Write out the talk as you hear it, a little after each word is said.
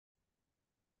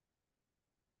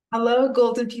Hello,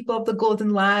 golden people of the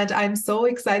golden land. I'm so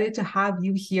excited to have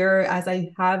you here as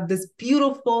I have this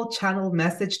beautiful channel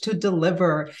message to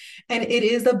deliver. And it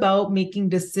is about making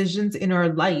decisions in our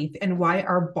life and why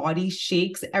our body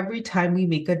shakes every time we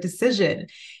make a decision.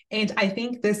 And I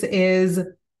think this is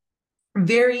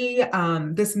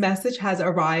this message has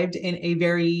arrived in a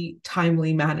very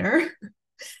timely manner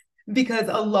because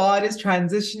a lot is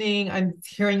transitioning. I'm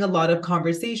hearing a lot of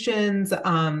conversations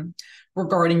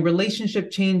regarding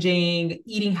relationship changing,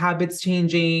 eating habits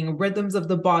changing, rhythms of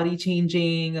the body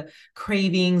changing,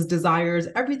 cravings, desires,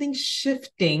 everything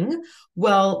shifting.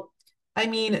 Well, I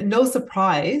mean, no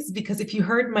surprise, because if you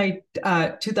heard my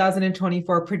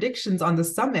 2024 predictions on the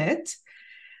summit,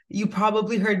 you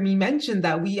probably heard me mention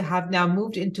that we have now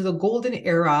moved into the golden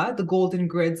era. The golden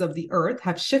grids of the earth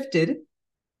have shifted.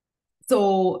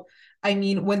 So, I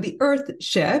mean, when the earth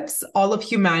shifts, all of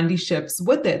humanity shifts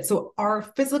with it. So, our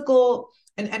physical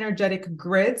and energetic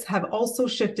grids have also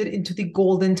shifted into the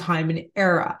golden time and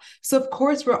era. So, of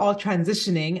course, we're all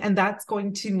transitioning, and that's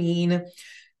going to mean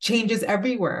changes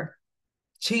everywhere,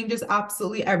 changes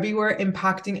absolutely everywhere,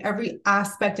 impacting every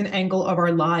aspect and angle of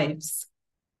our lives.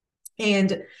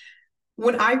 And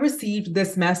when I received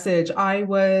this message, I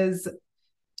was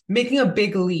making a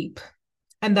big leap.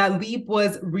 And that leap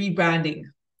was rebranding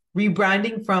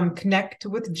from Connect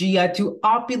with Gia to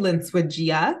Opulence with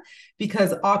Gia,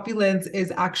 because opulence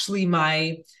is actually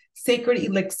my sacred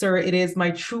elixir. It is my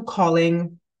true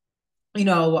calling, you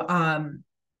know,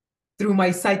 through my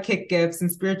psychic gifts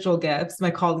and spiritual gifts. My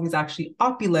calling is actually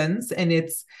opulence, and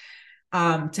it's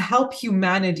to help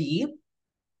humanity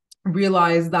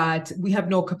realize that we have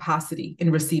no capacity in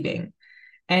receiving,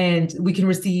 and we can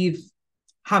receive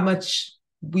how much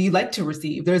we like to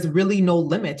receive. There's really no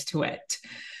limit to it.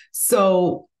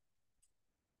 So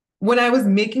when I was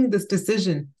making this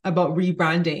decision about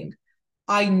rebranding,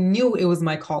 I knew it was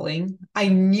my calling. I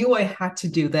knew I had to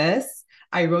do this.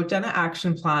 I wrote down an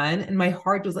action plan, and my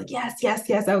heart was like, yes, yes,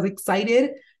 yes. I was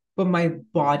excited, but my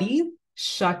body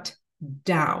shut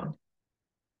down.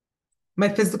 My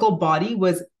physical body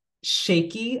was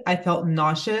shaky. I felt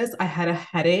nauseous. I had a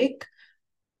headache.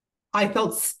 I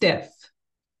felt stiff.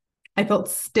 I felt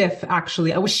stiff,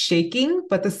 actually. I was shaking,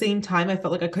 but at the same time, I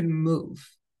felt like I couldn't move.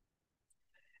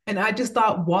 And I just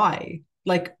thought, why?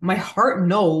 Like, my heart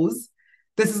knows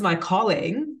this is my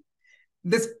calling.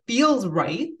 This feels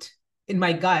right in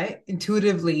my gut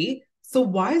intuitively. So,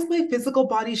 why is my physical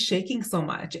body shaking so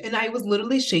much? And I was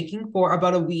literally shaking for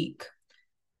about a week.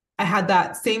 I had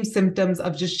that same symptoms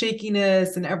of just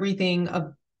shakiness and everything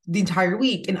of the entire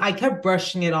week. And I kept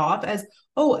brushing it off as,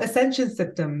 oh, ascension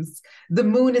symptoms. The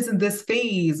moon is in this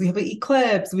phase. We have an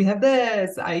eclipse. We have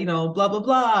this, blah, blah,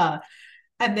 blah.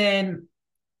 And then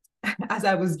as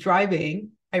I was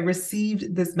driving, I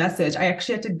received this message. I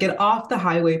actually had to get off the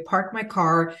highway, park my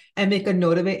car, and make a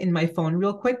note of it in my phone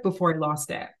real quick before I lost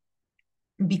it.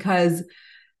 Because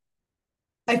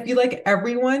I feel like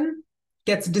everyone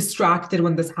gets distracted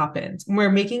when this happens. When we're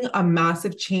making a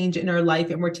massive change in our life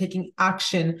and we're taking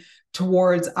action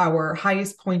towards our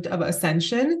highest point of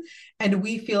ascension, and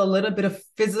we feel a little bit of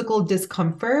physical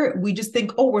discomfort, we just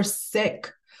think, oh, we're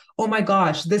sick. Oh my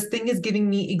gosh, this thing is giving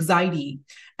me anxiety.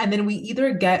 And then we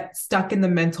either get stuck in the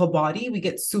mental body, we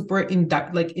get super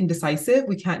indecisive,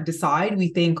 we can't decide. We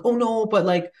think, oh no, but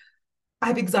like I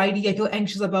have anxiety. I feel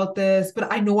anxious about this,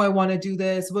 but I know I want to do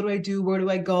this. What do I do? Where do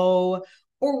I go?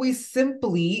 Or we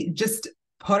simply just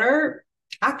put our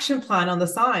action plan on the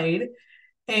side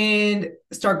and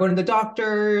start going to the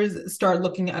doctors, start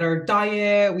looking at our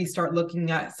diet. We start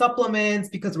looking at supplements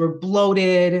because we're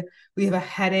bloated. We have a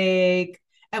headache,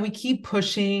 and we keep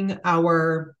pushing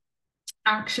our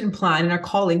action plan and our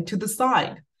calling to the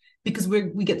side because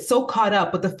we get so caught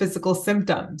up with the physical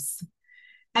symptoms.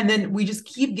 And then we just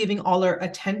keep giving all our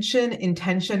attention,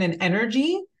 intention, and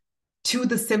energy to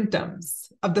the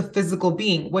symptoms of the physical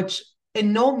being, which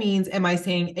in no means am I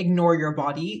saying ignore your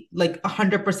body, like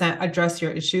 100% address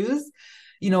your issues.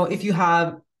 If you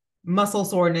have muscle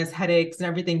soreness, headaches, and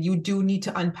everything, you do need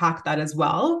to unpack that as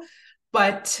well.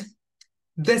 But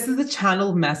this is the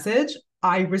channel message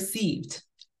I received.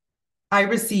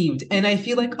 And I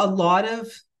feel like a lot of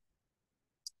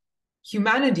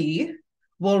humanity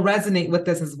will resonate with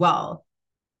this as well.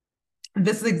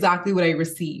 This is exactly what I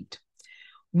received.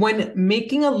 When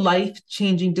making a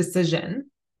life-changing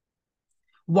decision,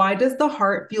 why does the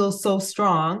heart feel so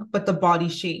strong, but the body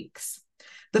shakes?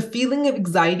 The feeling of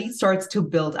anxiety starts to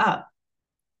build up,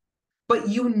 but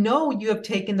you have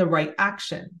taken the right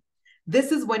action.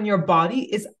 This is when your body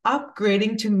is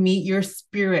upgrading to meet your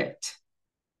spirit.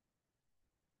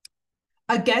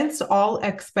 Against all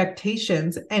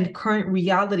expectations and current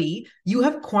reality, you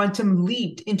have quantum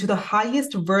leaped into the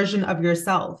highest version of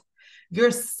yourself.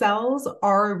 Your cells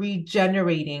are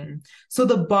regenerating, so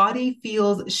the body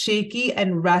feels shaky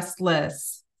and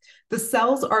restless. The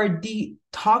cells are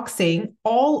detoxing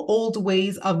all old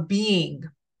ways of being.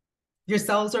 Your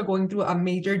cells are going through a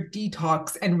major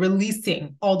detox and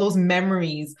releasing all those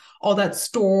memories, all that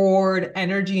stored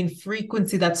energy and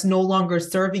frequency that's no longer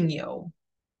serving you.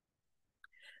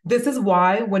 This is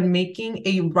why when making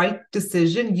a right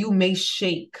decision, you may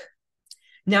shake.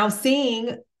 Now,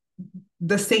 saying,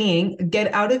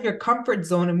 get out of your comfort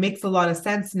zone makes a lot of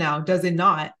sense now, does it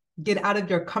not? Get out of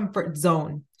your comfort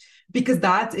zone, because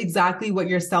that's exactly what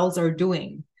your cells are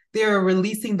doing. They're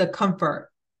releasing the comfort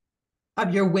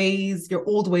of your ways, your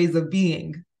old ways of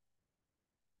being.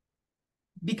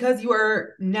 Because you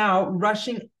are now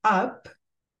rushing up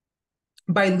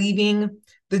by leaving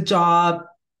the job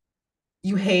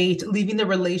you hate, leaving the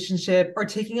relationship, or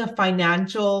taking a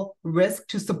financial risk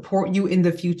to support you in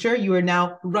the future, you are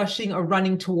now rushing or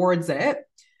running towards it.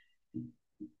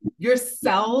 Your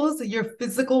cells, your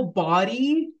physical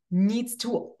body needs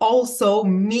to also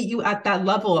meet you at that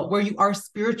level where you are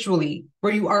spiritually,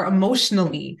 where you are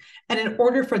emotionally. And in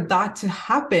order for that to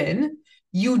happen,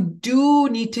 you do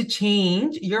need to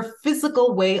change your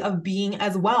physical way of being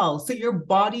as well. So your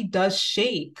body does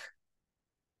shake.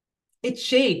 It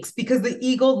shakes because the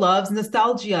ego loves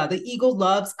nostalgia. The ego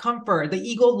loves comfort. The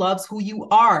ego loves who you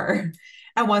are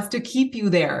and wants to keep you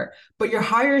there. But your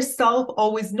higher self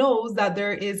always knows that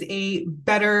there is a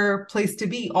better place to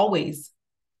be, always.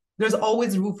 There's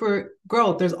always room for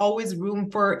growth. There's always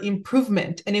room for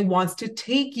improvement. And it wants to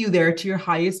take you there to your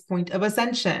highest point of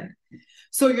ascension.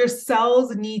 So your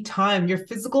cells need time. Your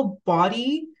physical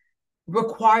body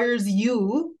requires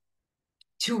you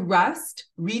to rest,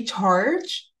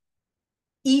 recharge,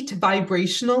 eat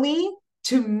vibrationally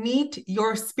to meet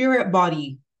your spirit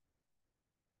body.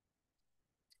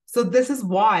 So this is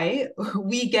why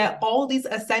we get all these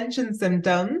ascension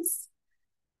symptoms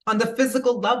on the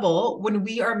physical level when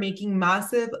we are making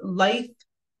massive life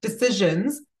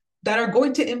decisions that are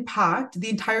going to impact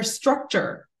the entire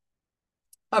structure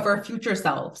of our future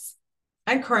selves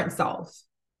and current selves.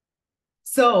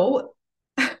 So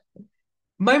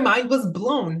my mind was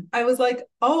blown. I was like,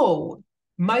 oh,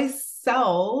 my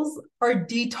cells are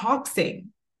detoxing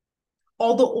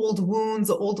all the old wounds,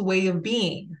 the old way of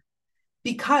being,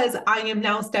 because I am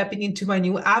now stepping into my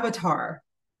new avatar,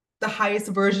 the highest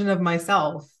version of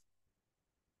myself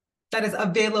that is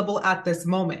available at this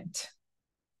moment.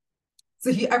 So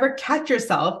if you ever catch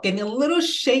yourself getting a little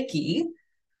shaky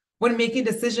when making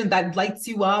a decision that lights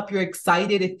you up, you're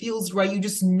excited, it feels right, you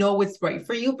just know it's right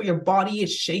for you, but your body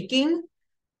is shaking,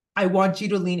 I want you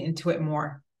to lean into it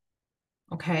more.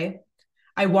 Okay.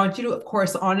 I want you to, of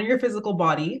course, honor your physical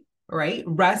body, right?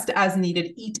 Rest as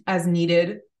needed, eat as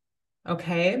needed.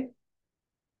 Okay.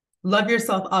 Love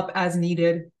yourself up as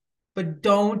needed, but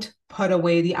don't put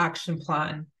away the action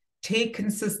plan. Take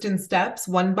consistent steps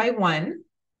one by one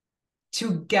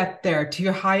to get there to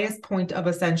your highest point of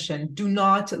ascension. Do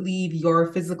not leave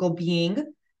your physical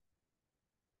being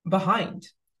behind.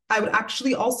 I would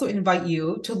actually also invite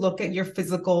you to look at your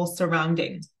physical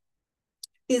surroundings.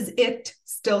 Is it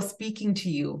still speaking to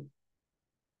you?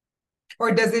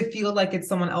 Or does it feel like it's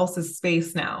someone else's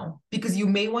space now? Because you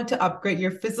may want to upgrade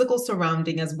your physical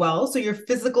surrounding as well. So your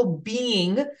physical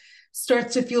being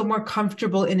starts to feel more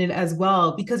comfortable in it as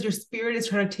well, because your spirit is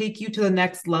trying to take you to the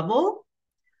next level.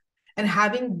 And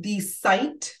having the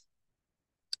sight,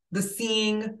 the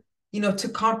seeing, to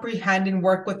comprehend and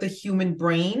work with the human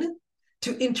brain,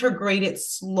 to integrate it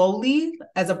slowly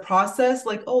as a process,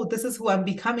 like, oh, this is who I'm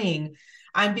becoming.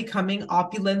 I'm becoming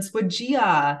opulence with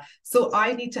Gia. So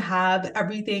I need to have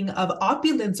everything of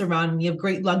opulence around me, of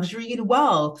great luxury and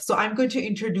wealth. So I'm going to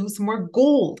introduce more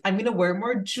gold. I'm going to wear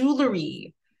more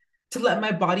jewelry to let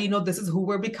my body know this is who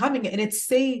we're becoming. And it's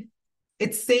safe.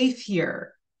 It's safe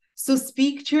here. So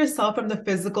speak to yourself from the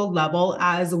physical level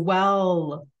as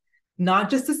well, not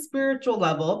just the spiritual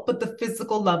level, but the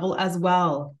physical level as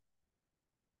well.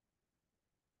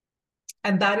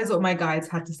 And that is what my guides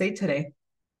had to say today.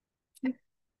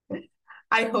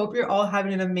 I hope you're all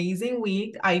having an amazing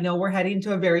week. I know we're heading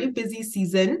into a very busy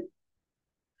season.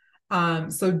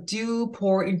 So do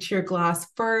pour into your glass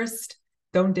first.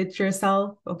 Don't ditch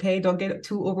yourself, okay? Don't get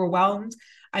too overwhelmed.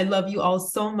 I love you all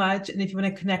so much. And if you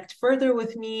want to connect further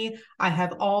with me, I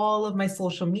have all of my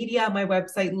social media, my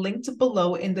website linked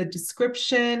below in the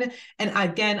description. And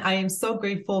again, I am so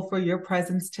grateful for your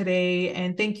presence today.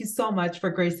 And thank you so much for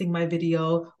gracing my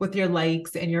video with your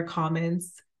likes and your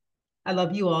comments. I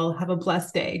love you all. Have a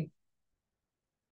blessed day.